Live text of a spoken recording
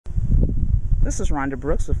This is Rhonda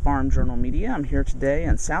Brooks with Farm Journal Media. I'm here today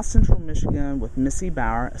in South Central Michigan with Missy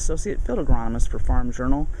Bauer, Associate Field Agronomist for Farm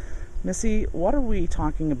Journal. Missy, what are we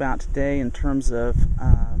talking about today in terms of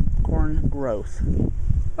corn growth?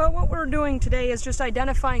 Well, what we're doing today is just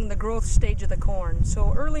identifying the growth stage of the corn.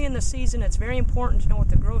 So early in the season, it's very important to know what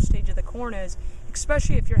the growth stage of the corn is,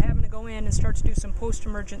 especially if you're having to go in and start to do some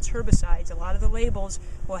post-emergence herbicides. A lot of the labels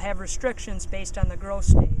will have restrictions based on the growth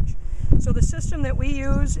stage. So the system that we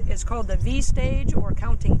use is called the V stage, or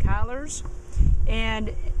counting collars.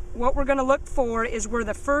 And what we're going to look for is where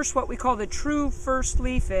the first, what we call the true first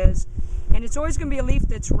leaf is. And it's always going to be a leaf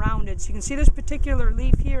that's rounded. So you can see this particular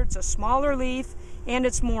leaf here, it's a smaller leaf and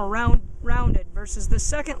it's more rounded, versus the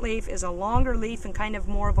second leaf is a longer leaf and kind of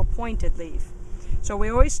more of a pointed leaf. So we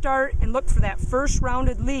always start and look for that first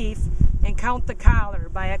rounded leaf and count the collar.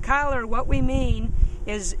 By a collar, what we mean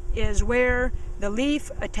is where the leaf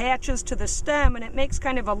attaches to the stem and it makes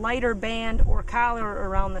kind of a lighter band or collar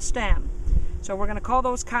around the stem. So we're going to call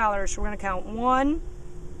those collars. So we're going to count 1,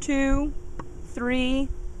 2, 3,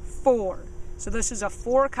 4. So this is a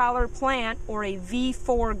 4-collar plant, or a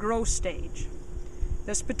V4 growth stage.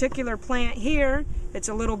 This particular plant here, it's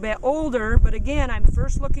a little bit older, but again, I'm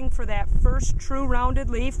first looking for that first true rounded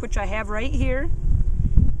leaf, which I have right here.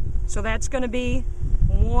 So that's going to be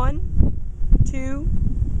 1, 2,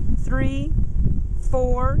 3,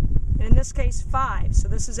 4, and in this case 5. So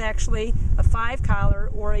this is actually a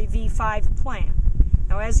 5-collar or a V5 plant.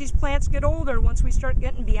 Now as these plants get older, once we start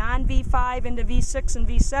getting beyond V5 into V6 and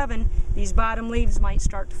V7, these bottom leaves might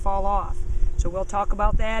start to fall off. So we'll talk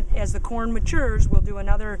about that as the corn matures. We'll do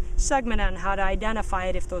another segment on how to identify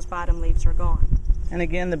it if those bottom leaves are gone. And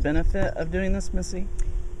again, the benefit of doing this, Missy?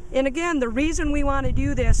 And again, the reason we want to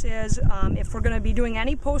do this is if we're going to be doing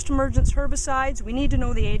any post-emergence herbicides, we need to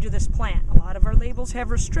know the age of this plant. A lot of our labels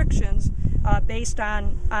have restrictions based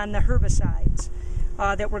on the herbicides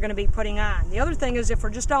that we're going to be putting on. The other thing is, if we're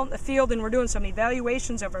just out in the field and we're doing some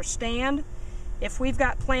evaluations of our stand, if we've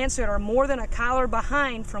got plants that are more than a collar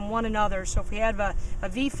behind from one another, so if we have a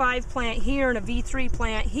V5 plant here and a V3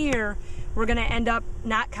 plant here, we're going to end up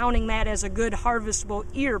not counting that as a good harvestable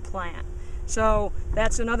ear plant. So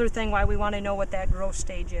that's another thing why we want to know what that growth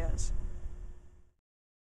stage is.